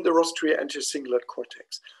in the rostral anterior cingulate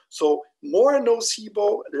cortex. So more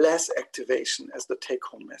nocebo, less activation as the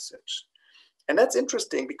take-home message. And that's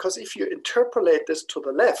interesting because if you interpolate this to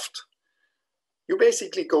the left, you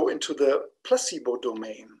basically go into the placebo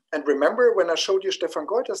domain. And remember when I showed you Stefan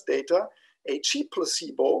Goiter's data, a cheap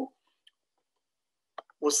placebo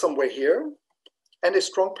was somewhere here and a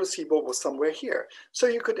strong placebo was somewhere here. So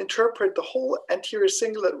you could interpret the whole anterior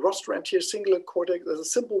cingulate, rostral anterior cingulate cortex as a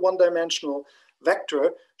simple one-dimensional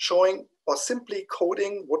vector showing or simply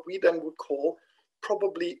coding what we then would call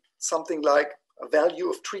probably something like a value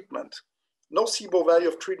of treatment. Nocebo value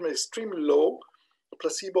of treatment is extremely low.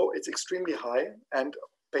 Placebo is extremely high, and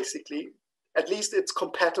basically, at least it's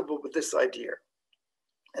compatible with this idea.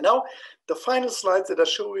 And now, the final slides that I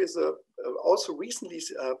show you is also recently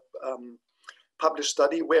published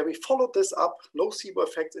study where we followed this up, nocebo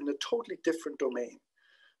effects in a totally different domain.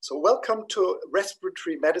 So welcome to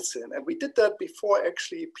respiratory medicine. And we did that before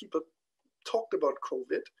actually people talked about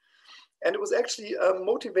COVID. And it was actually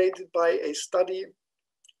motivated by a study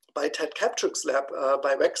by Ted Kapchuk's lab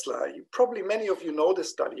by Wexler. Probably many of you know this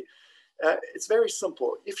study. It's very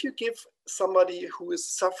simple. If you give somebody who is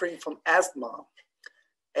suffering from asthma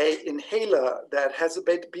an inhaler that has a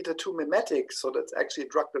beta-2 mimetic, so that's actually a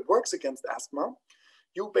drug that works against asthma,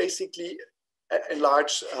 you basically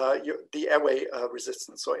enlarge the airway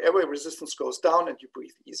resistance. So airway resistance goes down and you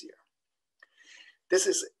breathe easier. This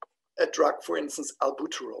is a drug, for instance,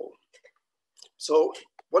 albuterol. So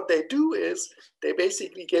what they do is they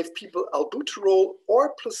basically gave people albuterol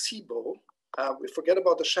or placebo. We forget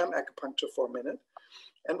about the sham acupuncture for a minute.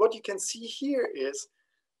 And what you can see here is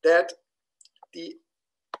that the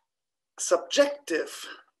subjective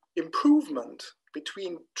improvement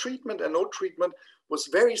between treatment and no treatment was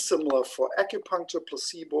very similar for acupuncture,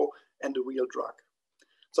 placebo, and the real drug.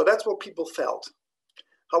 So that's what people felt.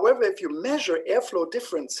 However, if you measure airflow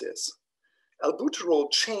differences,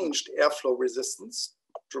 albuterol changed airflow resistance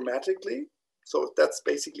dramatically. So that's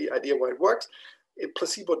basically the idea why it works.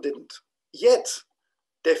 Placebo didn't. Yet,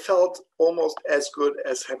 they felt almost as good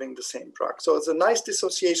as having the same drug. So it's a nice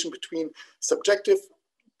dissociation between subjective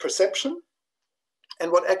perception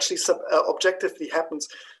and what actually objectively happens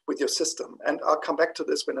with your system. And I'll come back to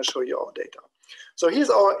this when I show you our data. So here's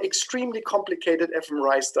our extremely complicated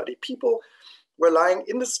fMRI study. People were lying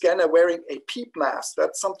in the scanner wearing a PEEP mask.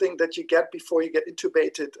 That's something that you get before you get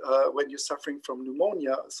intubated when you're suffering from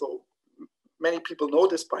pneumonia. So many people know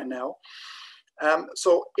this by now.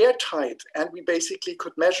 So airtight, and we basically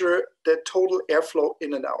could measure the total airflow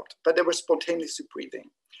in and out, but they were spontaneously breathing.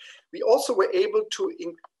 We also were able to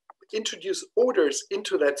introduce odors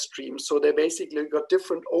into that stream. So they basically got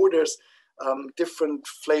different odors, different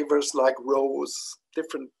flavors like rose,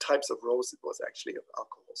 different types of rose. It was actually of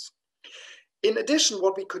alcohols. In addition,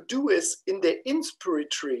 what we could do is in the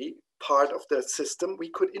inspiratory part of the system, we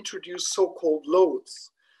could introduce so-called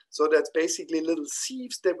loads. So that's basically little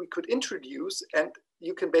sieves that we could introduce, and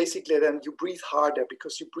you can basically then you breathe harder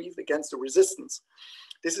because you breathe against the resistance.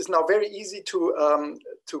 This is now very easy to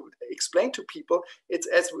explain to people. It's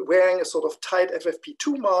as wearing a sort of tight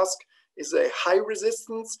FFP2 mask is a high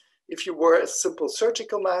resistance. If you wear a simple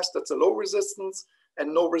surgical mask, that's a low resistance,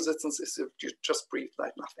 and no resistance is if you just breathe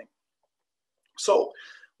like nothing. So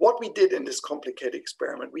what we did in this complicated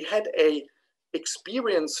experiment, we had a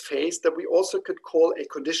experience phase that we also could call a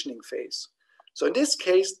conditioning phase. So in this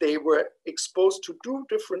case, they were exposed to two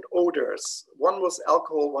different odors. One was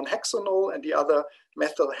alcohol 1-hexanol and the other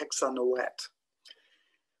methyl hexanoate.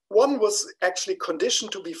 One was actually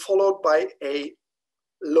conditioned to be followed by a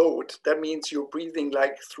load. That means you're breathing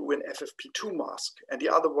like through an FFP2 mask. And the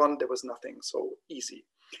other one, there was nothing, so easy.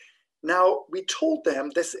 Now, we told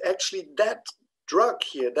them this actually that drug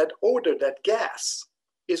here, that odor, that gas,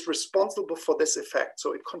 is responsible for this effect.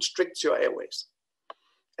 So it constricts your airways.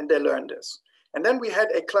 And they learned this. And then we had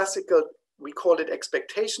a classical, we called it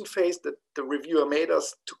expectation phase that the reviewer made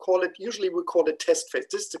us to call it, usually we call it test phase.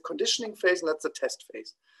 This is the conditioning phase and that's the test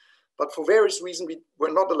phase. But for various reasons, we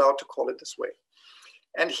were not allowed to call it this way.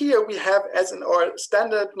 And here we have, as in our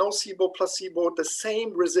standard nocebo placebo, the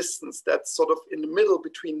same resistance that's sort of in the middle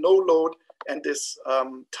between no load and this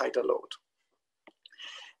tighter load.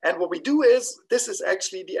 And what we do is, this is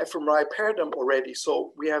actually the fMRI paradigm already.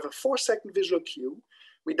 So we have a 4-second visual cue.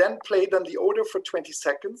 We then play them the odor for 20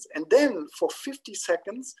 seconds. And then for 50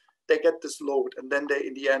 seconds, they get this load. And then they,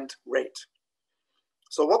 in the end, rate.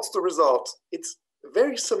 So what's the result? It's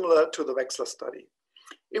very similar to the Wexler study.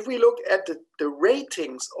 If we look at the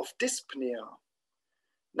ratings of dyspnea,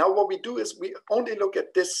 now what we do is we only look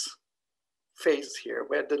at this phase here,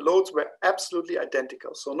 where the loads were absolutely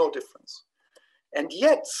identical, so no difference. And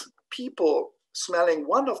yet, people smelling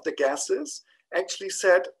one of the gases actually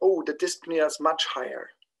said, oh, the dyspnea is much higher,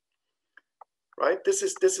 right? This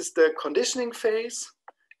is the conditioning phase,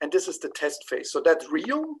 and this is the test phase. So that's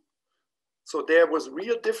real. So there was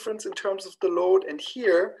real difference in terms of the load. And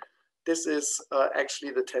here, this is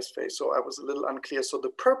actually the test phase. So I was a little unclear. So the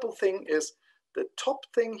purple thing is the top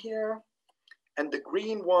thing here, and the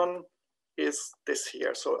green one is this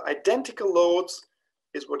here. So identical loads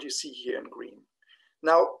is what you see here in green.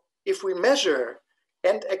 Now, if we measure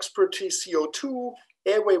end expiratory CO2,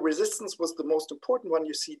 airway resistance was the most important one.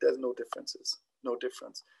 You see there's no differences, no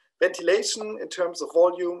difference. Ventilation in terms of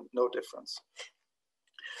volume, no difference.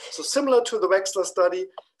 So similar to the Wechsler study,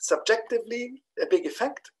 subjectively a big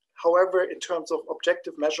effect. However, in terms of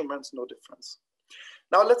objective measurements, no difference.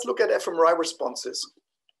 Now let's look at fMRI responses.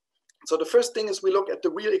 So the first thing is we look at the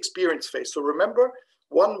real experience phase. So remember,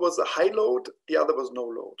 one was a high load, the other was no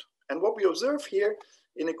load. And what we observe here,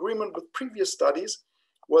 in agreement with previous studies,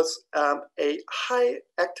 was a high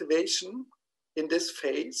activation in this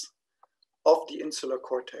phase of the insular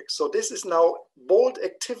cortex. So this is now bold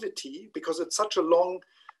activity, because it's such a long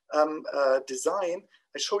design.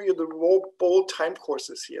 I show you the bold time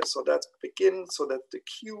courses here. So that's begin, so that's the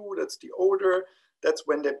cue, that's the odor, that's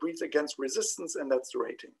when they breathe against resistance, and that's the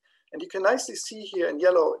rating. And you can nicely see here in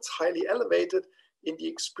yellow, it's highly elevated in the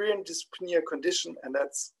experienced dyspnea condition, and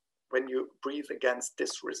that's when you breathe against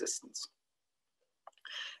this resistance.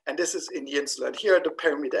 And this is in the insular. And here are the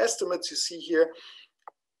parameter estimates you see here.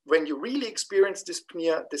 When you really experience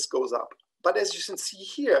dyspnea, this goes up. But as you can see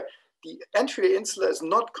here, the anterior insular is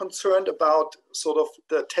not concerned about sort of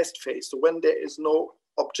the test phase. So when there is no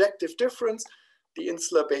objective difference, the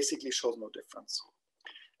insular basically shows no difference.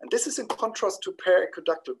 And this is in contrast to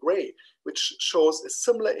periaqueductal gray, which shows a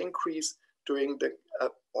similar increase during the,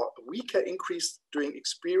 or a weaker increase during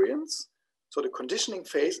experience, so the conditioning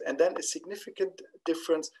phase, and then a significant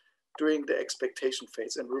difference during the expectation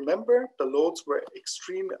phase. And remember, the loads were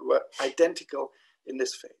identical in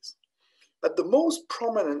this phase. But the most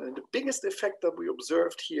prominent and the biggest effect that we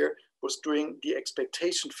observed here was during the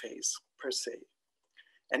expectation phase per se.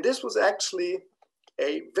 And this was actually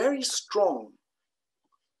a very strong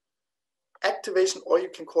activation, or you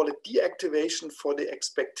can call it deactivation, for the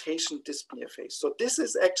expectation dyspnea phase. So this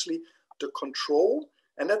is actually the control,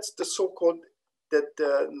 and that's the so-called the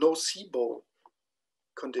nocebo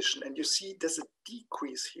condition. And you see there's a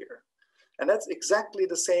decrease here. And that's exactly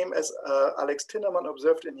the same as Alex Tinnerman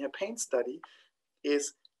observed in her pain study,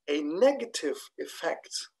 is a negative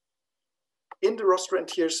effect in the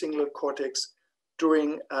rostroanterior cingulate cortex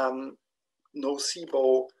during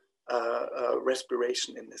nocebo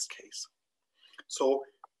respiration in this case. So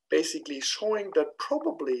basically showing that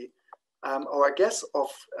probably our guess of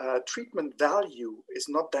treatment value is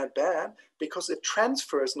not that bad, because it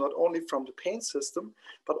transfers not only from the pain system,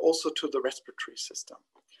 but also to the respiratory system.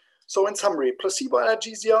 So in summary, placebo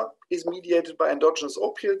analgesia is mediated by endogenous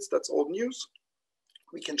opioids. That's old news.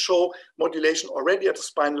 We can show modulation already at the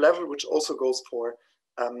spinal level, which also goes for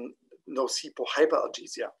nocebo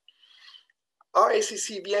hyperalgesia.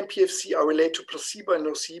 RACC, VNPFC are related to placebo and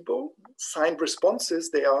nocebo, signed responses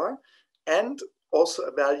they are, and also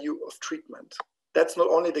a value of treatment. That's not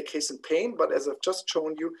only the case in pain, but as I've just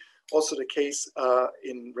shown you, also the case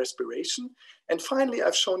in respiration. And finally,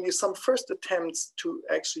 I've shown you some first attempts to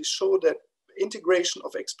actually show that integration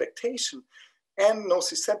of expectation and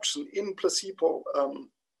nociception in placebo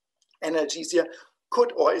analgesia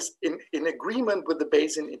could, or is in agreement with the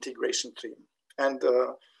Bayesian integration theme. And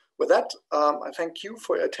with that, I thank you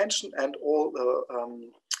for your attention and all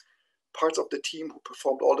the parts of the team who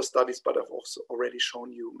performed all the studies, but I've also already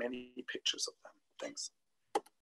shown you many pictures of them. Thanks.